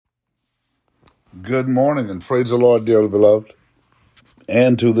Good morning and praise the Lord, dearly beloved,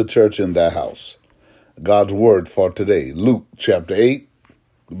 and to the church in thy house. God's word for today, Luke chapter 8,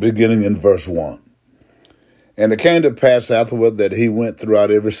 beginning in verse 1. And it came to pass afterward that he went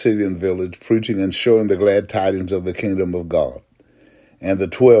throughout every city and village, preaching and showing the glad tidings of the kingdom of God. And the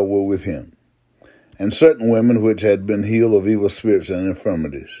 12 were with him. And certain women which had been healed of evil spirits and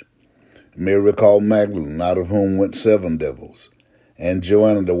infirmities, Mary called Magdalene, out of whom went 7 devils, and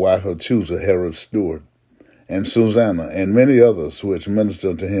Joanna the wife of Chuza, Herod's steward, and Susanna, and many others which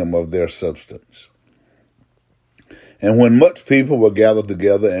ministered to him of their substance. And when much people were gathered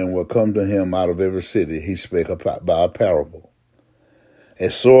together and were come to him out of every city, he spake by a parable.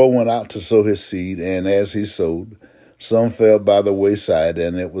 A sower went out to sow his seed, and as he sowed, some fell by the wayside,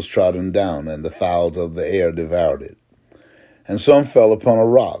 and it was trodden down, and the fowls of the air devoured it. And some fell upon a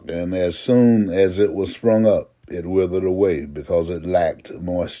rock, and as soon as it was sprung up, it withered away, because it lacked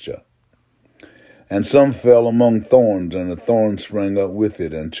moisture. And some fell among thorns, and the thorns sprang up with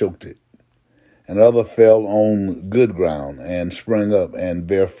it and choked it. And other fell on good ground, and sprang up and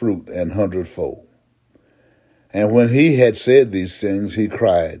bare fruit an hundredfold. And when he had said these things, he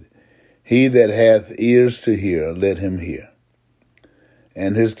cried, He that hath ears to hear, let him hear.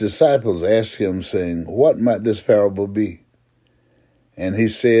 And his disciples asked him, saying, What might this parable be? And he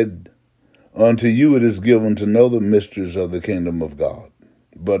said, Unto you it is given to know the mysteries of the kingdom of God,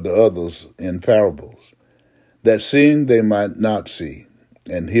 but to others in parables, that seeing they might not see,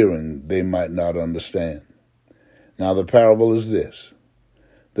 and hearing they might not understand. Now the parable is this.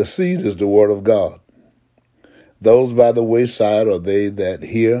 The seed is the word of God. Those by the wayside are they that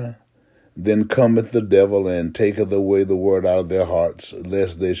hear, then cometh the devil and taketh away the word out of their hearts,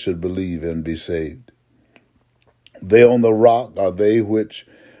 lest they should believe and be saved. They on the rock are they which,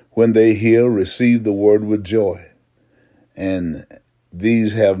 when they hear, receive the word with joy, and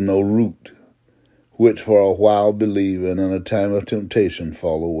these have no root, which for a while believe, and in a time of temptation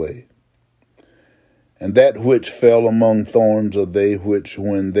fall away. And that which fell among thorns are they which,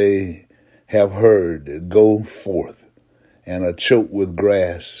 when they have heard, go forth, and are choked with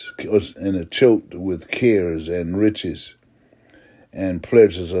grass, and are choked with cares and riches and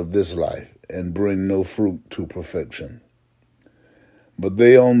pleasures of this life, and bring no fruit to perfection. But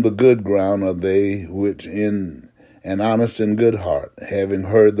they on the good ground are they which in an honest and good heart, having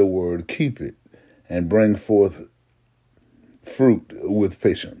heard the word, keep it, and bring forth fruit with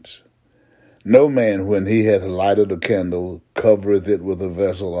patience. No man, when he hath lighted a candle, covereth it with a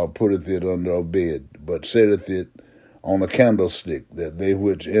vessel, or putteth it under a bed, but setteth it on a candlestick, that they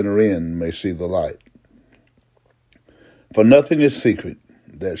which enter in may see the light. For nothing is secret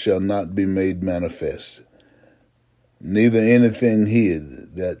that shall not be made manifest, neither anything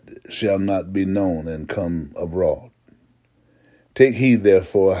hid that shall not be known and come abroad. Take heed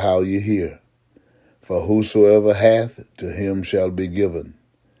therefore how ye hear. For whosoever hath, to him shall be given,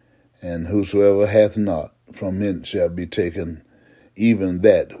 and whosoever hath not, from hence shall be taken even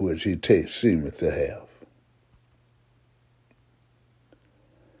that which he seemeth to have.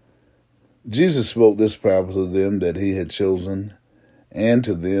 Jesus spoke this parable to them that he had chosen, and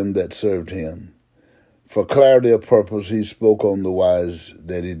to them that served him. For clarity of purpose, he spoke on the wise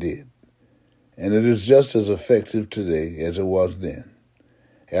that he did. And it is just as effective today as it was then.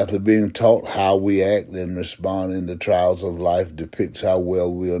 After being taught how we act and respond in the trials of life depicts how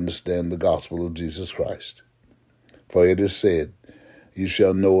well we understand the gospel of Jesus Christ. For it is said, You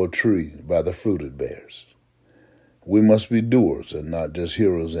shall know a tree by the fruit it bears. We must be doers and not just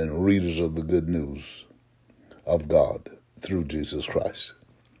hearers and readers of the good news of God through Jesus Christ.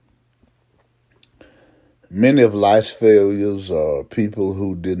 Many of life's failures are people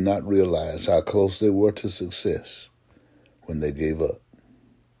who did not realize how close they were to success when they gave up.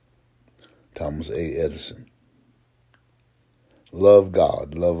 Thomas A. Edison. Love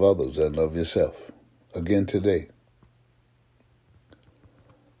God, love others, and love yourself. Again today.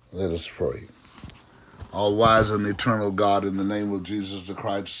 Let us pray. All wise and eternal God, in the name of Jesus the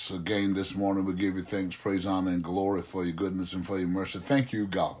Christ, again this morning we give you thanks, praise, honor, and glory for your goodness and for your mercy. Thank you,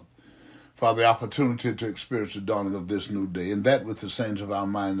 God, for the opportunity to experience the dawning of this new day, and that with the saints of our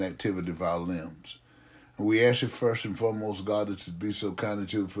mind and activity of our limbs. And we ask you first and foremost, God, that you'd be so kind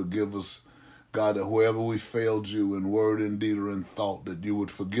that you would forgive us, God, that wherever we failed you in word, in deed, or in thought, that you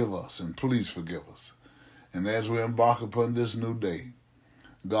would forgive us, and please forgive us. And as we embark upon this new day,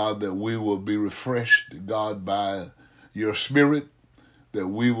 God, that we will be refreshed, God, by your Spirit, that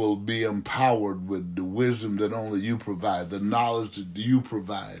we will be empowered with the wisdom that only you provide, the knowledge that you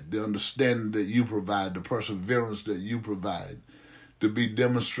provide, the understanding that you provide, the perseverance that you provide, to be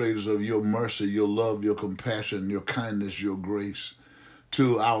demonstrators of your mercy, your love, your compassion, your kindness, your grace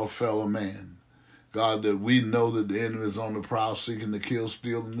to our fellow man. God, that we know that the enemy is on the prowl seeking to kill,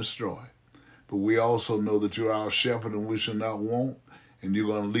 steal, and destroy. But we also know that you're our shepherd and we shall not want, and you're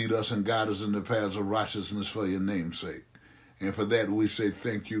going to lead us and guide us in the paths of righteousness for your name's sake. And for that we say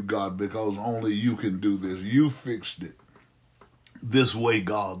thank you, God, because only you can do this. You fixed it this way,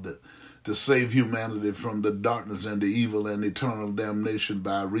 God, to save humanity from the darkness and the evil and eternal damnation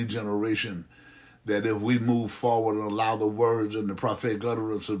by regeneration, that if we move forward and allow the words and the prophetic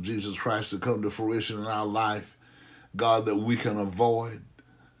utterance of Jesus Christ to come to fruition in our life, God, that we can avoid,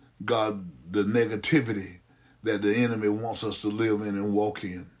 God, the negativity that the enemy wants us to live in and walk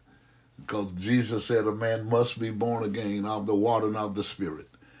in. Because Jesus said a man must be born again of the water and of the Spirit.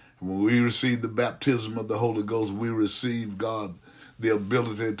 And when we receive the baptism of the Holy Ghost, we receive, God, the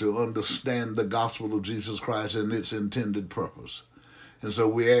ability to understand the gospel of Jesus Christ and its intended purpose. And so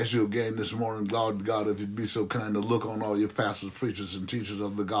we ask you again this morning, Lord God, if you'd be so kind to look on all your pastors, preachers, and teachers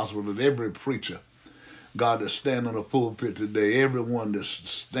of the gospel, that every preacher, God, that stand on the pulpit today, everyone that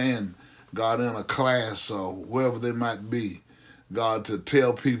stand, God, in a class or wherever they might be, God, to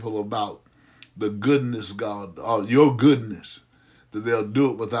tell people about the goodness, God, or your goodness, that they'll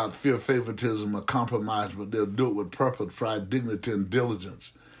do it without fear, favoritism, or compromise, but they'll do it with purpose, pride, dignity, and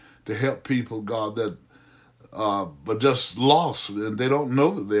diligence to help people, God, that but just lost, and they don't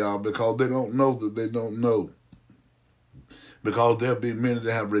know that they are because they don't know that they don't know. Because there'll be many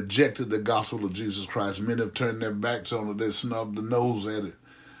that have rejected the gospel of Jesus Christ. Many have turned their backs on it. They snubbed the nose at it.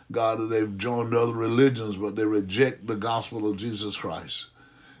 God, that they've joined other religions, but they reject the gospel of Jesus Christ.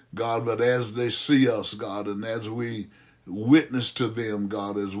 God, but as they see us, God, and as we witness to them,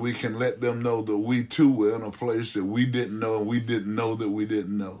 God, as we can let them know that we too were in a place that we didn't know and we didn't know that we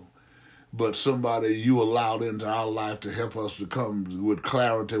didn't know. But somebody you allowed into our life to help us to come with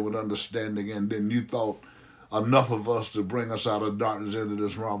clarity, with understanding, and then you thought enough of us to bring us out of darkness into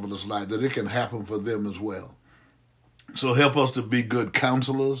this marvelous light, that it can happen for them as well. So help us to be good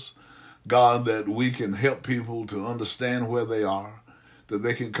counselors, God, that we can help people to understand where they are, that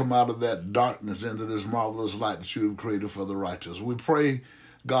they can come out of that darkness into this marvelous light that you have created for the righteous. We pray,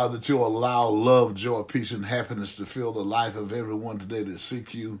 God, that you'll allow love, joy, peace, and happiness to fill the life of everyone today that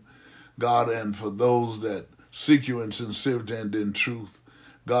seek you, God, and for those that seek you in sincerity and in truth,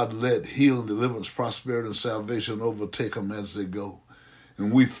 God, let healing, deliverance, prosperity, and salvation overtake them as they go.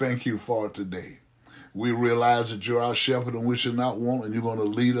 And we thank you for it today. We realize that you're our shepherd and we should not want, and you're going to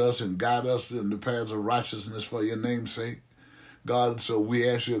lead us and guide us in the paths of righteousness for your name's sake. God, so we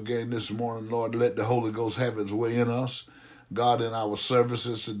ask you again this morning, Lord, let the Holy Ghost have its way in us. God, in our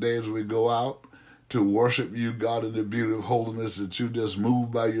services today as we go out to worship you, God, in the beauty of holiness, that you just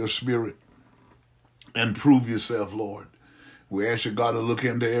move by your Spirit and prove yourself, Lord. We ask you, God, to look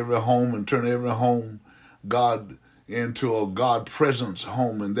into every home and turn every home, God, into a God presence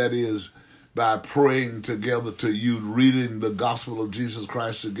home, and that is by praying together to you, reading the gospel of Jesus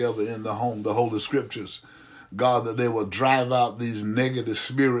Christ together in the home, the Holy Scriptures. God, that they will drive out these negative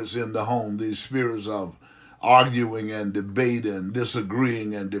spirits in the home, these spirits of arguing and debate and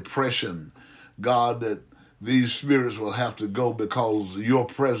disagreeing and depression. God, that these spirits will have to go because your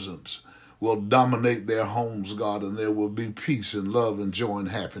presence will dominate their homes, God, and there will be peace and love and joy and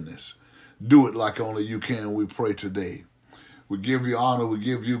happiness. Do it like only you can, we pray today. We give you honor, we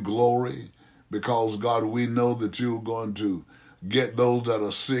give you glory, because, God, we know that you're going to get those that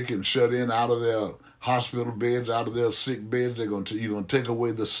are sick and shut in out of their hospital beds, out of their sick beds. You're going to take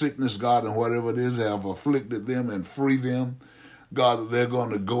away the sickness, God, and whatever it is that have afflicted them and free them. God, that they're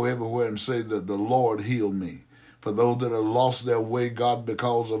going to go everywhere and say that the Lord healed me. For those that have lost their way, God,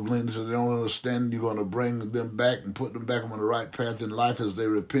 because of leanness that they don't understand, you're going to bring them back and put them back on the right path in life as they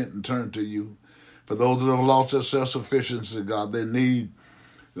repent and turn to you. For those that have lost their self-sufficiency, God, they need,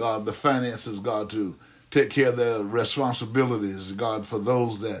 God, the finances, God, to take care of their responsibilities. God, for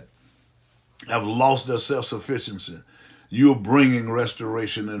those that have lost their self-sufficiency, you're bringing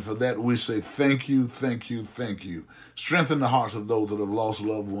restoration. And for that, we say thank you, thank you, thank you. Strengthen the hearts of those that have lost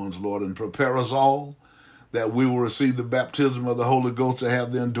loved ones, Lord, and prepare us all that we will receive the baptism of the Holy Ghost to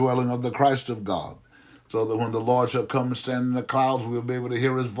have the indwelling of the Christ of God, so that when the Lord shall come and stand in the clouds, we'll be able to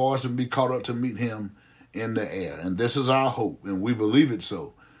hear his voice and be caught up to meet him in the air. And this is our hope, and we believe it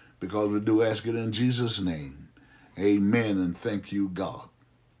so, because we do ask it in Jesus' name. Amen, and thank you, God.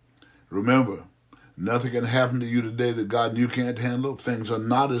 Remember, nothing can happen to you today that God and you can't handle. Things are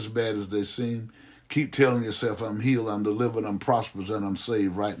not as bad as they seem. Keep telling yourself, I'm healed, I'm delivered, I'm prosperous, and I'm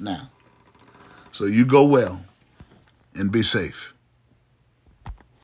saved right now. So you go well and be safe.